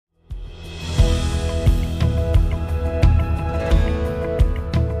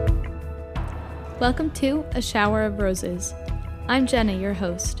Welcome to A Shower of Roses. I'm Jenna, your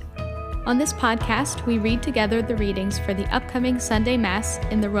host. On this podcast, we read together the readings for the upcoming Sunday Mass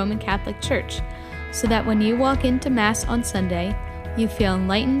in the Roman Catholic Church, so that when you walk into Mass on Sunday, you feel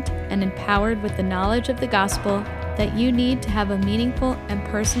enlightened and empowered with the knowledge of the gospel that you need to have a meaningful and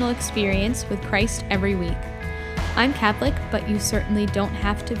personal experience with Christ every week. I'm Catholic, but you certainly don't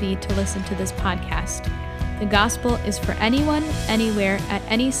have to be to listen to this podcast. The gospel is for anyone, anywhere, at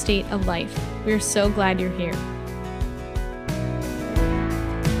any state of life. We're so glad you're here.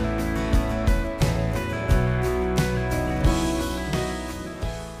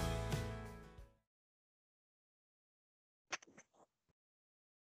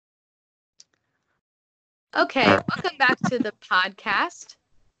 Okay, welcome back to the podcast.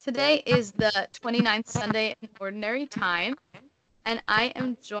 Today is the 29th Sunday in Ordinary Time, and I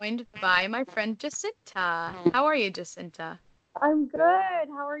am joined by my friend Jacinta. How are you, Jacinta? I'm good.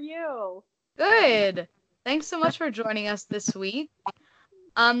 How are you? Good. Thanks so much for joining us this week.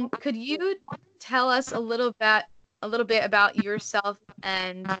 Could you tell us a little bit about yourself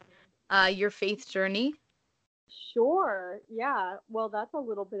and your faith journey? Sure. Yeah. Well, that's a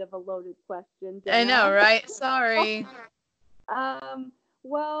little bit of a loaded question, Jenna. I know, right? Sorry.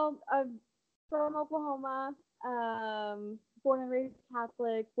 Well, I'm from Oklahoma. Born and raised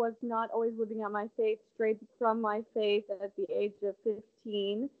Catholic. Was not always living out my faith. Strayed from my faith at the age of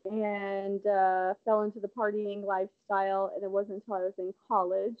 15, and fell into the partying lifestyle. And it wasn't until I was in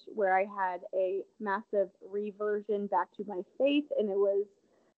college where I had a massive reversion back to my faith, and it was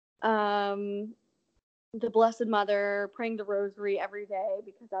the Blessed Mother, praying the rosary every day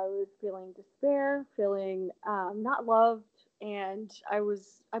because I was feeling despair, feeling not loved, and I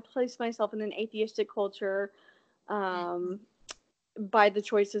placed myself in an atheistic culture by the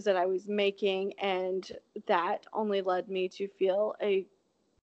choices that I was making, and that only led me to feel a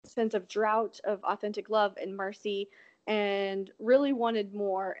sense of drought of authentic love and mercy, and really wanted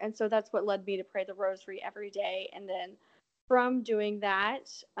more. And so that's what led me to pray the rosary every day. And then from doing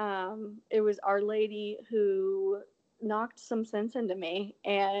that, it was Our Lady who knocked some sense into me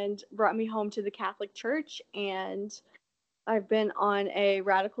and brought me home to the Catholic Church. And I've been on a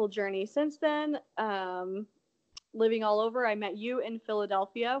radical journey since then, living all over. I met you in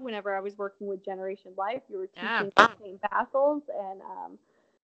Philadelphia whenever I was working with Generation Life. You were teaching at St. Basils, and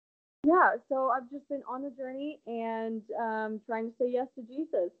so I've just been on the journey and trying to say yes to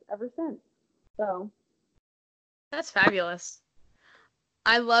Jesus ever since. So That's fabulous.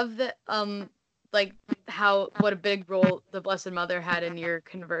 I love that, what a big role the Blessed Mother had in your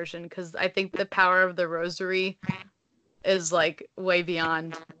conversion, because I think the power of the rosary is like way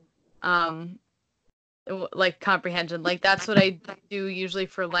beyond comprehension. Like, that's what I do usually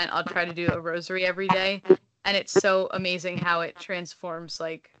for Lent. I'll try to do a rosary every day, and it's so amazing how it transforms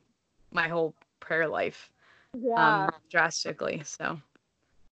like my whole prayer life drastically. So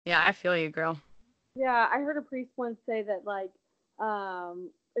yeah, I feel you, girl. Yeah, I heard a priest once say that,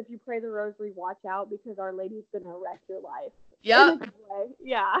 if you pray the rosary, watch out because Our Lady's gonna wreck your life. Yeah.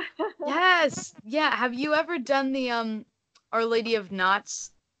 Yeah. Yes. Yeah. Have you ever done the Our Lady of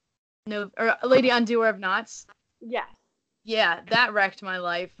Knots? No, or Lady Undoer of Knots? Yes. Yeah, that wrecked my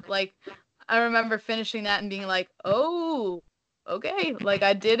life. Like, I remember finishing that and being like, oh, okay. Like,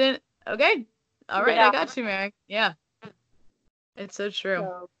 I didn't. Okay. All right, I got you, Mary. Yeah. It's so true.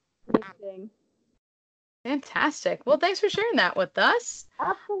 So, interesting. Fantastic. Well, thanks for sharing that with us.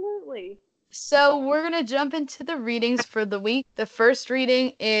 Absolutely. So we're going to jump into the readings for the week. The first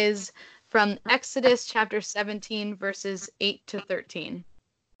reading is from Exodus chapter 17, verses 8 to 13.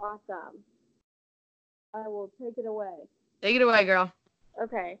 Awesome. I will take it away. Take it away, girl.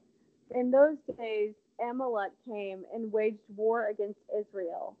 Okay. In those days, Amalek came and waged war against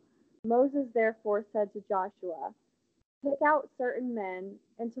Israel. Moses therefore said to Joshua, "Pick out certain men,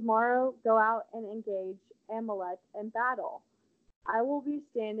 and tomorrow go out and engage Amalek in battle. I will be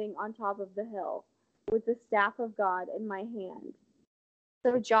standing on top of the hill, with the staff of God in my hand."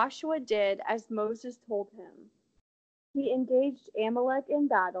 So Joshua did as Moses told him. He engaged Amalek in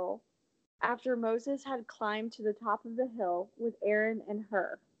battle, after Moses had climbed to the top of the hill with Aaron and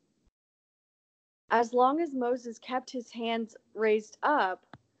Hur. As long as Moses kept his hands raised up,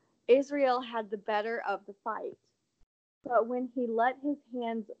 Israel had the better of the fight. But when he let his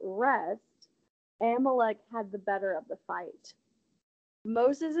hands rest, Amalek had the better of the fight.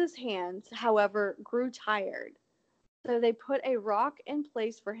 Moses' hands, however, grew tired, so they put a rock in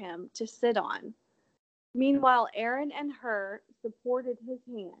place for him to sit on. Meanwhile, Aaron and Hur supported his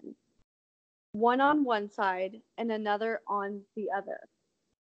hands, one on one side and another on the other,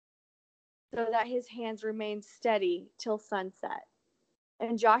 so that his hands remained steady till sunset.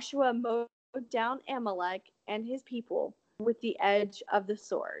 And Joshua down Amalek and his people with the edge of the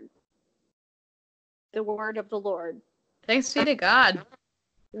sword. The word of the Lord. Thanks be to God.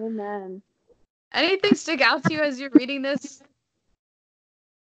 Amen. Anything stick out to you as you're reading this?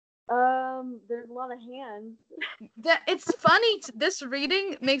 There's a lot of hands. It's funny. This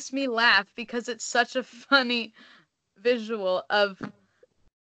reading makes me laugh because it's such a funny visual of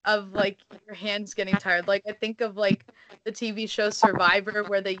like your hands getting tired. Like I think of like the TV show Survivor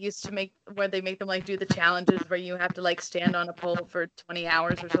where they make them like do the challenges where you have to like stand on a pole for 20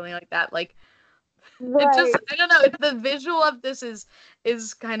 hours or something like that. Like it just, I don't know, the visual of this is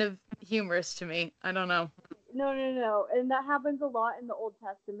kind of humorous to me. I don't know. No. And that happens a lot in the Old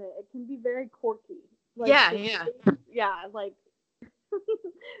Testament. It can be very quirky. Like, Yeah. Like,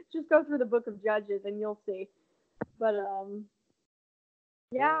 just go through the book of Judges and you'll see. But,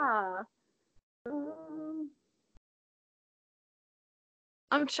 yeah.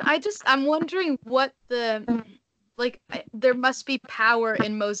 I'm wondering what there must be power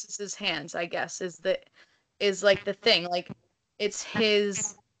in Moses's hands, I guess, is like the thing. Like it's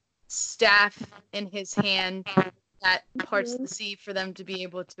his staff in his hand that parts the sea for them to be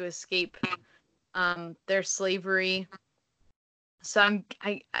able to escape their slavery. So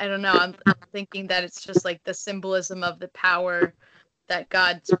I don't know. I'm thinking that it's just like the symbolism of the power that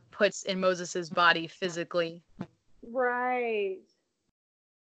God puts in Moses's body physically. Right.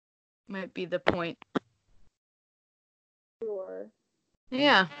 Might be the point. Sure.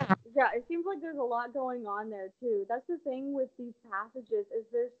 Yeah. Yeah, it seems like there's a lot going on there too. That's the thing with these passages is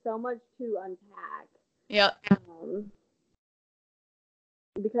there's so much to unpack. Yep.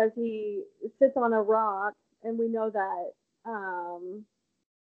 Because he sits on a rock, and we know that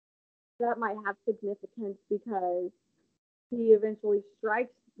that might have significance because he eventually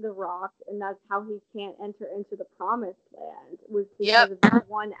strikes the rock, and that's how he can't enter into the promised land, was because of that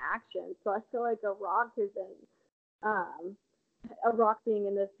one action. So I feel like a rock being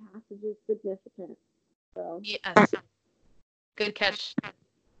in this passage is significant. So yes, good catch.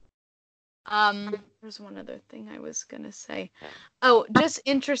 There's one other thing I was gonna say. Oh, just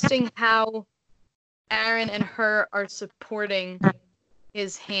interesting how Aaron and Hur are supporting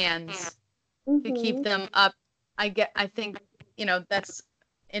his hands to keep them up. I think, that's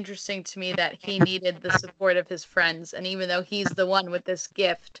interesting to me that he needed the support of his friends, and even though he's the one with this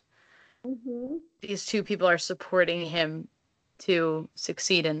gift, these two people are supporting him to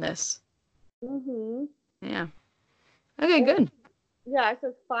succeed in this. Yeah. Okay, good. Yeah, it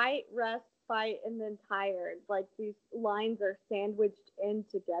says fight, rest, fight, and then tired. Like these lines are sandwiched in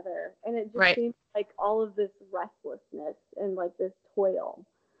together, and it just seems like all of this restlessness and like this toil.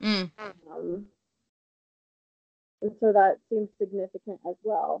 And so that seems significant as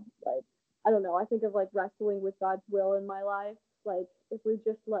well. Like, I don't know, I think of like wrestling with God's will in my life. Like if we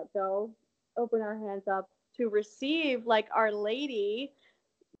just let go, open our hands up to receive like Our Lady,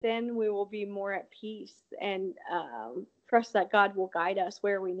 then we will be more at peace and trust that God will guide us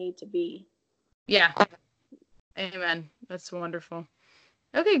where we need to be. Yeah. Amen. That's wonderful.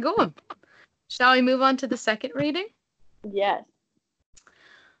 Okay, cool. Shall we move on to the second reading? Yes.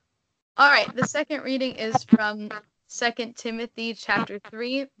 All right, the second reading is from 2 Timothy chapter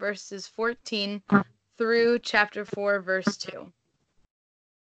 3, verses 14 through chapter 4, verse 2.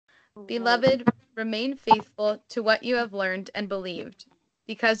 Beloved, remain faithful to what you have learned and believed,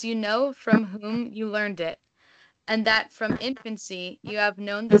 because you know from whom you learned it, and that from infancy you have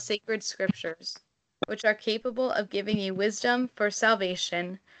known the sacred scriptures, which are capable of giving you wisdom for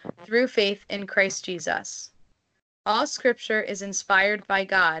salvation through faith in Christ Jesus. All scripture is inspired by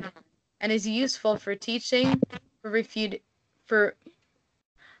God and is useful for teaching, for refutation,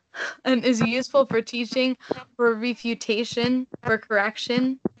 for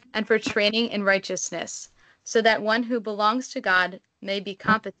correction, and for training in righteousness, so that one who belongs to God may be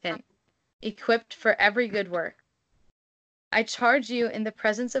competent, equipped for every good work. I charge you in the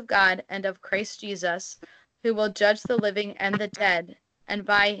presence of God and of Christ Jesus, who will judge the living and the dead, and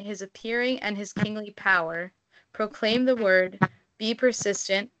by his appearing and his kingly power, proclaim the word, be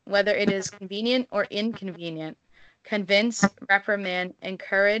persistent, whether it is convenient or inconvenient, convince, reprimand,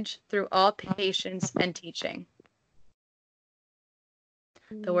 encourage through all patience and teaching.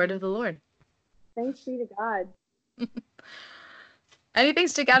 The word of the Lord. Thanks be to God. Anything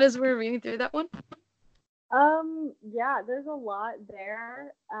stick out as we're reading through that one? Yeah, there's a lot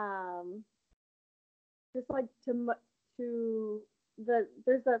there. Just like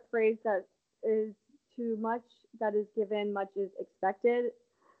there's that phrase that is too much that is given, much is expected.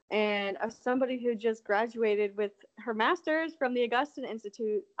 And as somebody who just graduated with her master's from the Augustine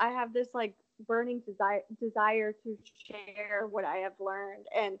Institute, I have this like burning desire to share what I have learned.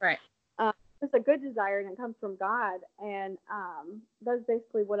 And It's a good desire, and it comes from God. And that's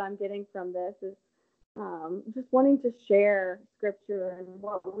basically what I'm getting from this is just wanting to share scripture and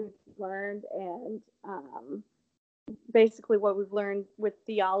what we've learned, and basically what we've learned with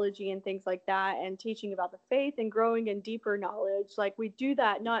theology and things like that, and teaching about the faith and growing in deeper knowledge. Like, we do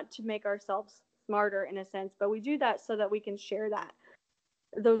that not to make ourselves smarter in a sense, but we do that so that we can share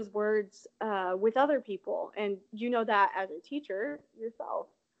those words with other people. And you know that as a teacher yourself.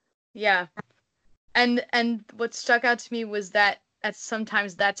 Yeah. And what stuck out to me was that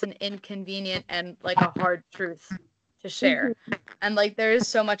sometimes that's an inconvenient and like a hard truth to share. And like there is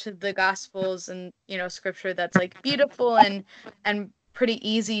so much of the gospels and, you know, scripture that's like beautiful and pretty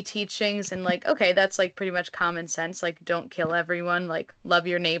easy teachings, and like, okay, that's like pretty much common sense, like don't kill everyone, like love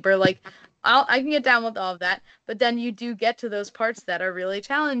your neighbor, like I can get down with all of that. But then you do get to those parts that are really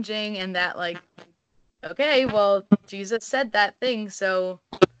challenging, and that like, okay, well, Jesus said that thing, so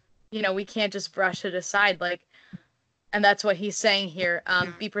you know, we can't just brush it aside. Like, and that's what he's saying here.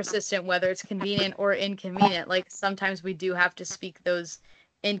 Be persistent, whether it's convenient or inconvenient. Like, sometimes we do have to speak those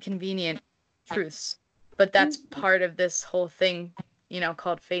inconvenient truths, but that's part of this whole thing, you know,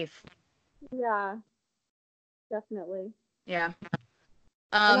 called faith. Yeah, definitely. Yeah.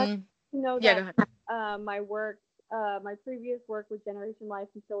 And I know Yeah, that go ahead. my work, my previous work with Generation Life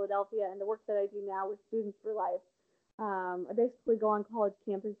in Philadelphia, and the work that I do now with Students for Life, I basically go on college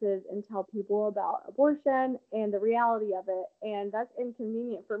campuses and tell people about abortion and the reality of it, and that's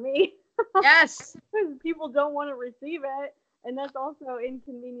inconvenient for me. Yes. Because people don't want to receive it, and that's also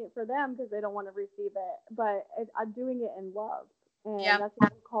inconvenient for them because they don't want to receive it. But I'm doing it in love, and that's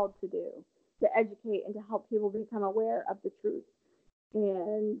what we're called to do, to educate and to help people become aware of the truth.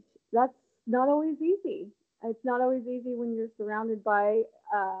 And that's not always easy. It's not always easy when you're surrounded by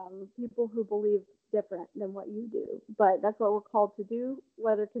people who believe different than what you do. But that's what we're called to do,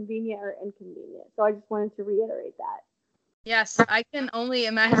 whether convenient or inconvenient. So I just wanted to reiterate that. Yes, I can only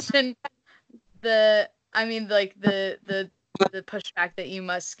imagine the pushback that you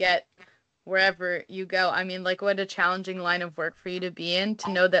must get wherever you go. I mean, like, what a challenging line of work for you to be in,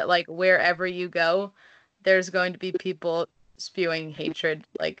 to know that like wherever you go, there's going to be people spewing hatred,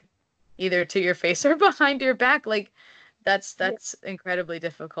 like either to your face or behind your back. Like that's incredibly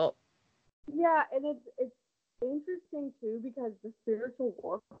difficult. Yeah, and it's interesting too because the spiritual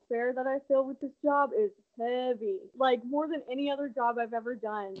warfare that I feel with this job is heavy, like more than any other job I've ever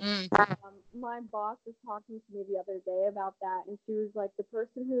done. My boss was talking to me the other day about that, and she was like, the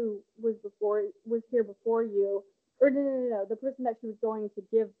person who was here before you, or no, the person that she was going to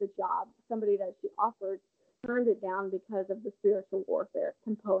give the job, somebody that she offered, turned it down because of the spiritual warfare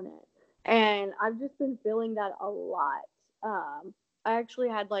component. And I've just been feeling that a lot. I actually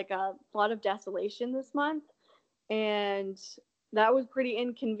had like a lot of desolation this month, and that was pretty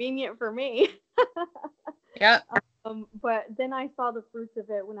inconvenient for me. Yeah. But then I saw the fruits of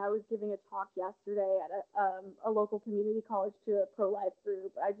it when I was giving a talk yesterday at a local community college to a pro-life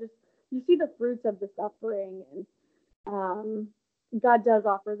group. You see the fruits of the suffering, and God does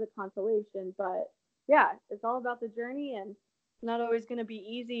offer the consolation. But yeah, it's all about the journey, and not always going to be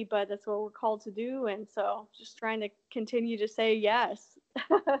easy, but that's what we're called to do. And so just trying to continue to say yes.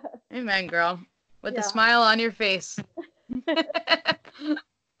 Amen, girl. With a smile on your face.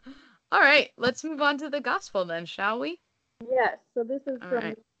 All right, let's move on to the gospel then, shall we? Yes. So this is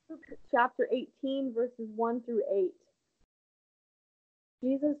from Luke chapter 18, verses 1 through 8.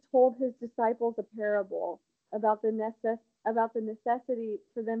 Jesus told his disciples a parable about the necessity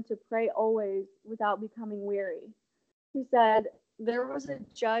for them to pray always without becoming weary. He said, there was a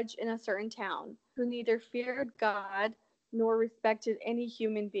judge in a certain town who neither feared God nor respected any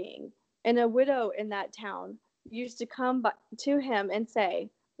human being. And a widow in that town used to come to him and say,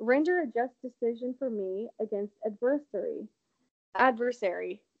 render a just decision for me against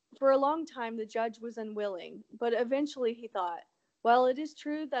adversary. For a long time the judge was unwilling, but eventually he thought, well, it is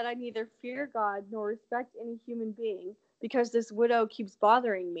true that I neither fear God nor respect any human being, because this widow keeps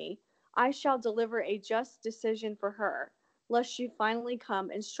bothering me. I shall deliver a just decision for her, lest she finally come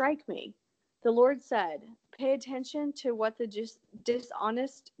and strike me. The Lord said, pay attention to what the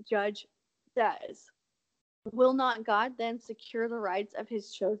dishonest judge says. Will not God then secure the rights of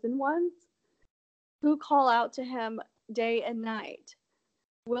his chosen ones, who call out to him day and night?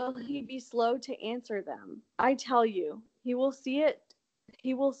 Will he be slow to answer them? I tell you, he will see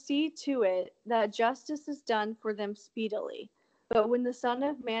to it that justice is done for them speedily. But when the Son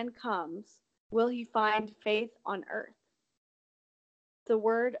of Man comes, will he find faith on earth? The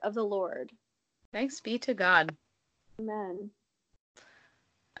word of the Lord. Thanks be to God. Amen.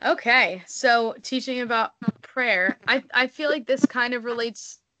 Okay, so teaching about prayer, I feel like this kind of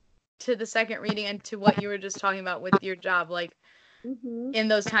relates to the second reading and to what you were just talking about with your job, like in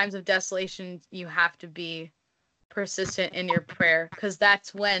those times of desolation, you have to be persistent in your prayer, because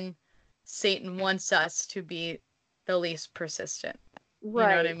that's when Satan wants us to be the least persistent. Right. You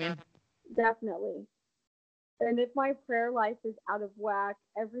know what I mean? Definitely. And if my prayer life is out of whack,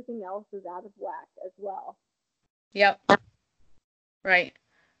 everything else is out of whack as well. Yep. Right.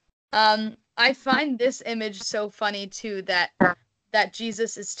 I find this image so funny too, that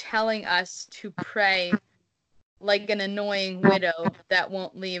Jesus is telling us to pray like an annoying widow that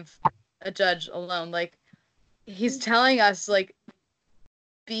won't leave a judge alone. Like, he's telling us, like,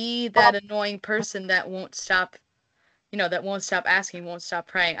 be that annoying person that won't stop, that won't stop asking, won't stop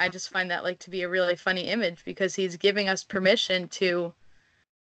praying. I just find that, like, to be a really funny image, because he's giving us permission to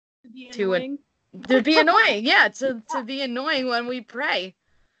be annoying. Yeah, to be annoying when we pray.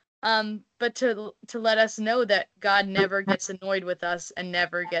 But to let us know that God never gets annoyed with us and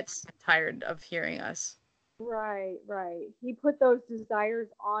never gets tired of hearing us. Right. He put those desires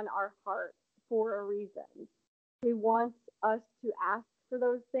on our heart for a reason. He wants us to ask for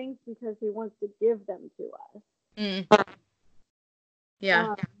those things because he wants to give them to us.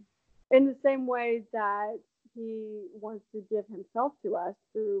 Yeah. In the same way that he wants to give himself to us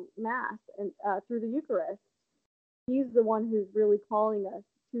through Mass and through the Eucharist. He's the one who's really calling us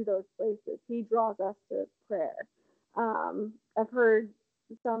to those places. He draws us to prayer. I've heard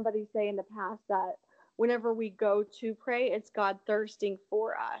somebody say in the past that whenever we go to pray, it's God thirsting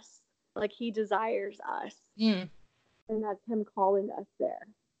for us. Like, he desires us. And that's him calling us there.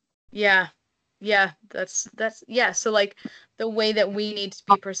 Yeah. That's so, like, the way that we need to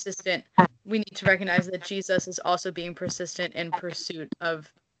be persistent, we need to recognize that Jesus is also being persistent in pursuit of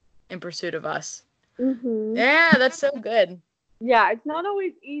us. Yeah, that's so good. Yeah, it's not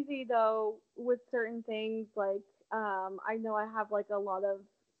always easy though with certain things. Like, I know I have like a lot of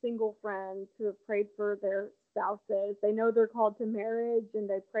single friends who have prayed for their spouses. They know they're called to marriage, and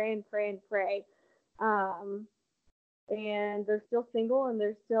they pray and pray and pray. And they're still single, and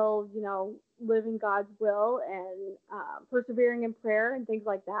they're still, living God's will and persevering in prayer and things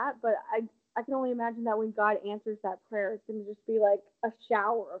like that. But I can only imagine that when God answers that prayer, it's going to just be like a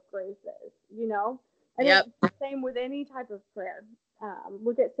shower of graces, And It's the same with any type of prayer.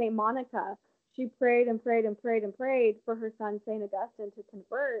 Look at St. Monica. She prayed and prayed and prayed and prayed for her son, St. Augustine, to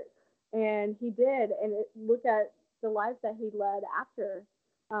convert. And he did. And look at the life that he led after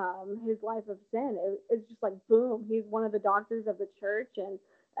his life of sin. It's just like, boom, he's one of the doctors of the church and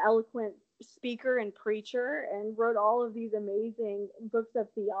eloquent speaker and preacher, and wrote all of these amazing books of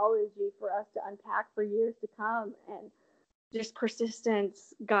theology for us to unpack for years to come. And just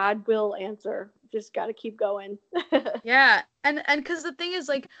persistence, God will answer. Just got to keep going. Yeah. And because the thing is,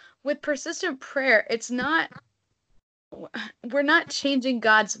 like, with persistent prayer, we're not changing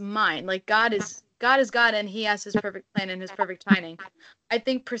God's mind. Like, God is God, and he has his perfect plan and his perfect timing. I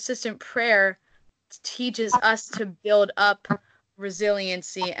think persistent prayer teaches us to build up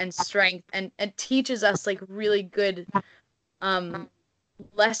resiliency and strength, and teaches us, like, really good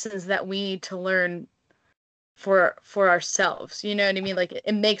lessons that we need to learn for ourselves. You know what I mean? Like,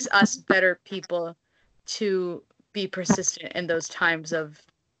 it makes us better people to be persistent in those times of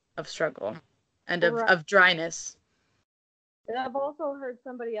struggle and of dryness. And I've also heard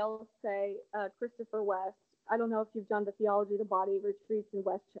somebody else say, Christopher West. I don't know if you've done the Theology of the Body retreats in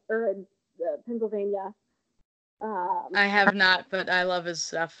Pennsylvania. I have not, but I love his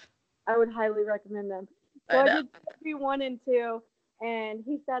stuff. I would highly recommend them. So I did 1 and 2, and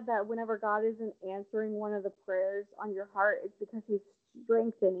he said that whenever God isn't answering one of the prayers on your heart, it's because he's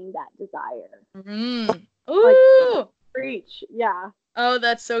strengthening that desire. Ooh! Like, preach, yeah. Oh,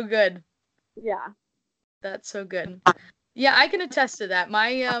 that's so good. Yeah. That's so good. Yeah, I can attest to that.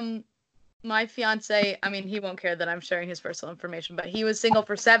 My fiance, I mean, he won't care that I'm sharing his personal information, but he was single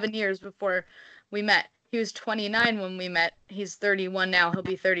for 7 years before we met. He was 29 when we met. He's 31 now. He'll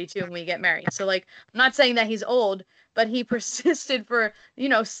be 32 when we get married. So, like, I'm not saying that he's old, but he persisted for,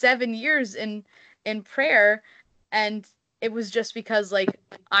 7 years in prayer. And it was just because, like,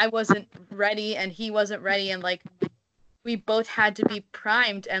 I wasn't ready and he wasn't ready. And, like, we both had to be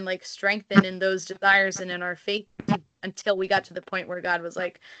primed and, like, strengthened in those desires and in our faith until we got to the point where God was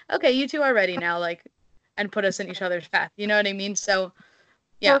like, okay, you two are ready now, like, and put us in each other's path. You know what I mean? So,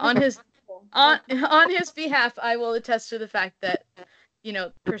 yeah, on his behalf, I will attest to the fact that,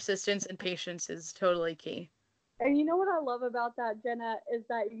 persistence and patience is totally key. And you know what I love about that, Jenna, is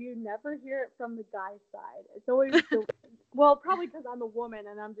that you never hear it from the guy's side. It's always well, probably because I'm a woman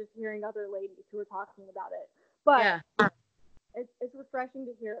and I'm just hearing other ladies who are talking about it. But yeah. It's refreshing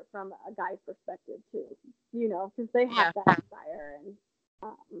to hear it from a guy's perspective too, because they have that desire. And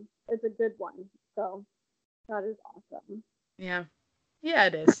It's a good one. So that is awesome. Yeah. Yeah,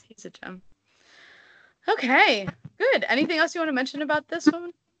 it is. He's a gem. Okay, good. Anything else you want to mention about this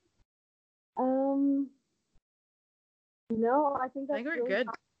one? No, I think I that's think we're really good.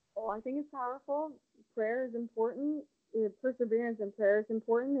 powerful. I think it's powerful. Prayer is important. Perseverance in prayer is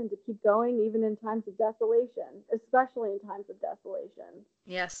important, and to keep going even in times of desolation, especially in times of desolation.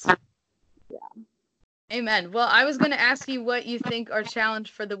 Yes. Yeah. Amen. Well, I was going to ask you what you think our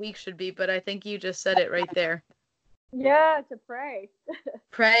challenge for the week should be, but I think you just said it right there. Yeah, to pray.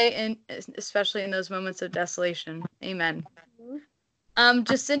 Pray, and especially in those moments of desolation. Amen. Mm-hmm.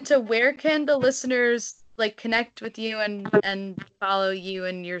 Jacinta, where can the listeners like connect with you and follow you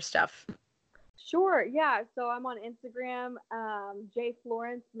and your stuff? Sure. Yeah. So I'm on Instagram,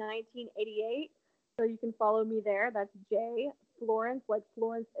 jflorence1988. So you can follow me there. That's J Florence, like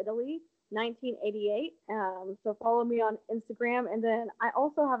Florence, Italy, 1988. So follow me on Instagram. And then I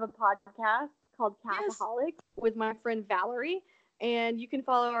also have a podcast called Cathaholics with my friend Valerie. And you can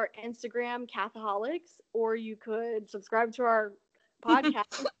follow our Instagram, Cathaholics, or you could subscribe to our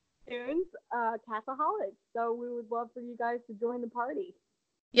podcast tunes, Cathaholics. So we would love for you guys to join the party.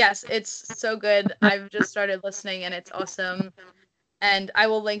 Yes, it's so good. I've just started listening and it's awesome. And I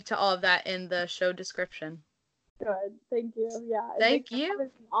will link to all of that in the show description. Good. Thank you. Yeah. Thank you. For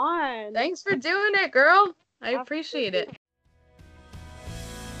on. Thanks for doing it, girl. I appreciate it.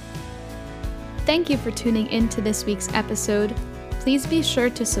 Thank you for tuning in to this week's episode. Please be sure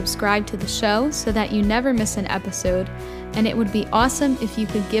to subscribe to the show so that you never miss an episode. And it would be awesome if you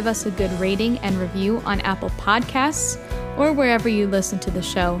could give us a good rating and review on Apple Podcasts or wherever you listen to the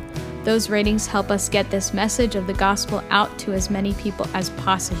show. Those ratings help us get this message of the gospel out to as many people as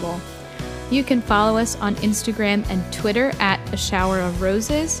possible. You can follow us on Instagram and Twitter at A Shower of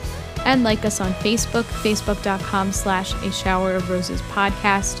Roses, and like us on Facebook, facebook.com/A Shower of Roses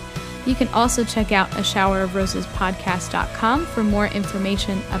podcast. You can also check out ashowerofrosespodcast.com for more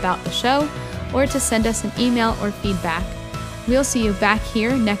information about the show, or to send us an email or feedback. We'll see you back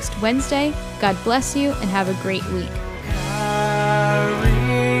here next Wednesday. God bless you and have a great week.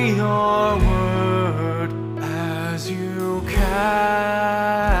 Carry your word as you carry